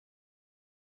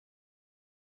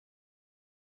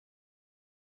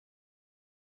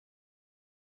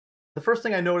The first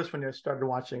thing I noticed when I started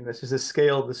watching this is the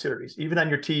scale of the series. Even on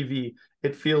your TV,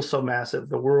 it feels so massive,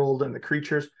 the world and the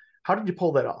creatures. How did you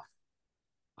pull that off?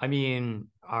 I mean,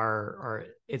 our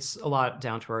it's a lot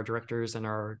down to our directors and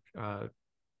our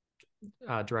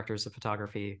directors of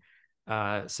photography.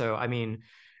 So I mean,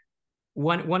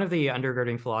 one of the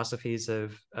undergirding philosophies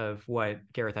of what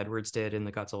Gareth Edwards did in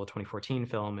the Godzilla 2014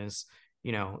 film is,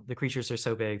 the creatures are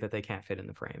so big that they can't fit in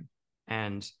the frame.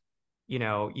 And,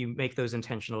 you make those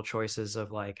intentional choices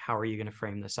of like, how are you going to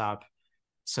frame this up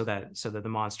so that the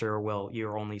monster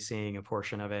you're only seeing a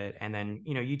portion of it. And then,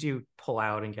 you do pull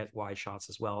out and get wide shots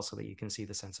as well so that you can see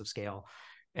the sense of scale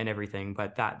and everything.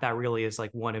 But that really is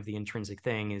like one of the intrinsic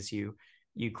thing is you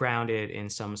ground it in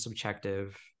some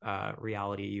subjective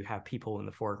reality. You have people in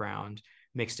the foreground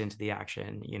mixed into the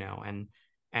action,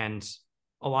 and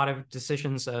a lot of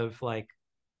decisions of like,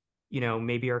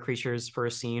 maybe our creatures for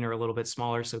a scene are a little bit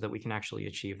smaller so that we can actually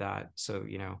achieve that. So,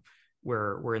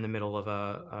 we're in the middle of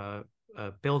a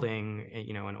building,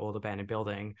 an old abandoned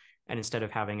building, and instead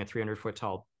of having a 300-foot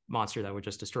tall monster that would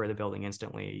just destroy the building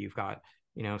instantly, you've got,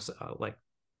 like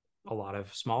a lot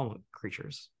of small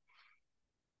creatures.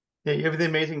 Yeah, you have the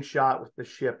amazing shot with the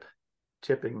ship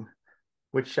tipping,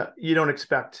 which you don't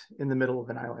expect in the middle of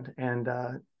an island, and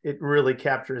it really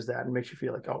captures that and makes you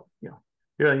feel like, oh,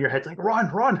 you're in your head's like, run,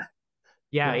 run,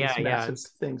 Yeah, these yeah, yeah. massive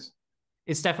things.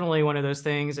 It's definitely one of those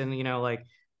things. And, like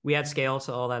we had scale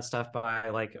to all that stuff by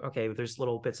like, okay, there's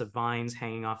little bits of vines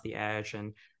hanging off the edge,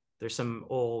 and there's some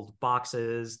old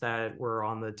boxes that were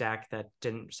on the deck that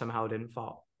didn't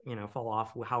fall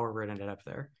off, however it ended up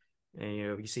there. And,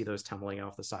 you see those tumbling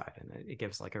off the side, and it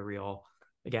gives like a real,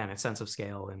 again, a sense of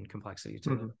scale and complexity to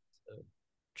Mm-hmm. the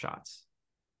shots.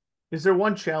 Is there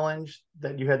one challenge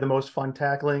that you had the most fun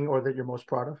tackling or that you're most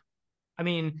proud of? I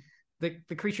mean,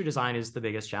 the creature design is the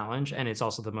biggest challenge, and it's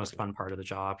also the most fun part of the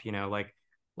job.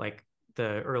 Like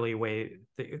the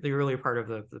the earlier part of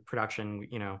the production.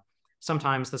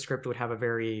 Sometimes the script would have a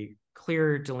very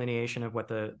clear delineation of what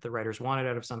the writers wanted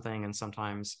out of something, and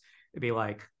sometimes it'd be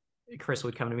like Chris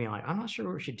would come to me like, I'm not sure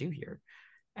what we should do here.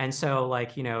 And so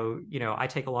like, I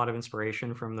take a lot of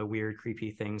inspiration from the weird,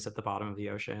 creepy things at the bottom of the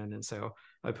ocean. And so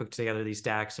I put together these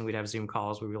decks, and we'd have Zoom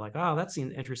calls where we'd be like, oh, that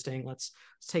seems interesting. Let's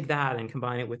take that and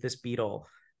combine it with this beetle.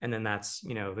 And then that's,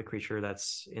 the creature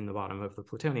that's in the bottom of the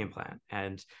plutonium plant.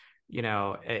 And,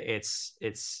 it's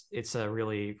a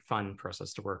really fun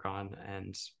process to work on,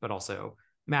 but also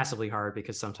massively hard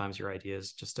because sometimes your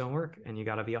ideas just don't work and you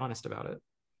got to be honest about it.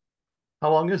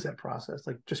 How long is that process?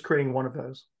 Like just creating one of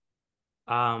those?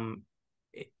 Um,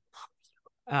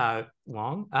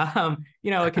 long.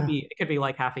 It could be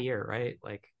like half a year, right?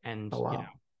 Like, and Oh, wow.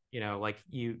 like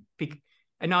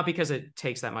and not because it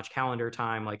takes that much calendar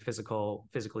time, like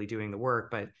physically doing the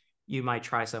work, but you might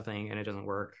try something and it doesn't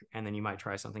work, and then you might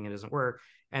try something and it doesn't work,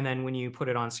 and then when you put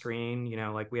it on screen,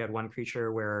 like we had one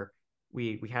creature where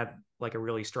we had like a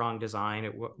really strong design.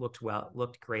 It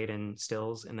looked great in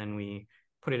stills, and then we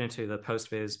put it into the post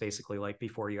viz, basically like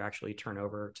before you actually turn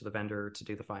over to the vendor to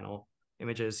do the final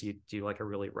images. You do like a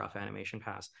really rough animation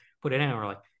pass, put it in, and we're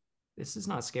like, this is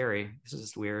not scary, this is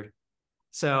just weird.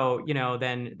 So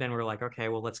then we're like, okay,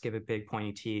 well, let's give it big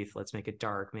pointy teeth, let's make it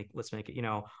dark, let's make it,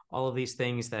 all of these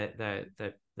things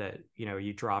that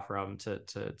you draw from to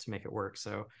make it work.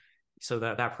 So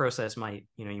that process might,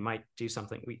 you might do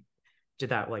something. We did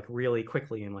that like really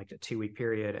quickly in like a 2-week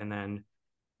period, and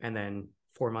then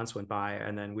 4 months went by,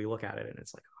 and then we look at it and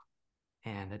it's like, oh,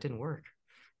 man, that didn't work.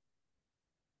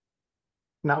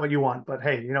 Not what you want, but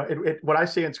hey, what I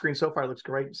see on screen so far looks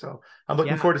great. So I'm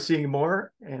looking Yeah, forward to seeing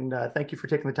more. And thank you for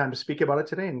taking the time to speak about it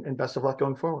today, and best of luck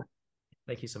going forward.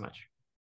 thank you so much.